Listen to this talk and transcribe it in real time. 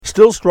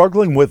Still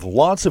struggling with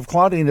lots of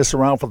cloudiness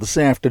around for this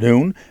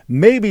afternoon.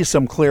 Maybe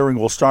some clearing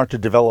will start to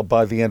develop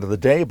by the end of the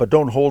day, but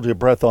don't hold your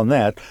breath on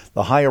that.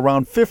 The high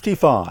around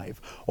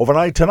 55.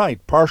 Overnight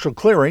tonight, partial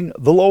clearing,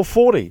 the low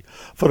 40.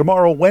 For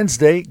tomorrow,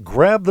 Wednesday,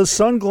 grab the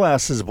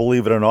sunglasses,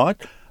 believe it or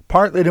not.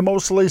 Partly to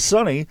mostly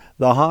sunny,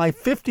 the high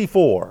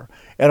 54.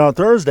 And on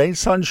Thursday,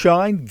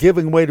 sunshine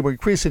giving way to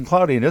increasing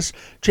cloudiness.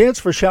 Chance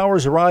for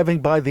showers arriving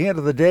by the end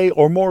of the day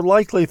or more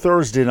likely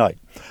Thursday night.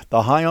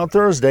 The high on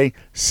Thursday,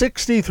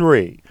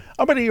 63.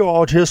 I'm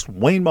meteorologist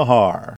Wayne Mahar.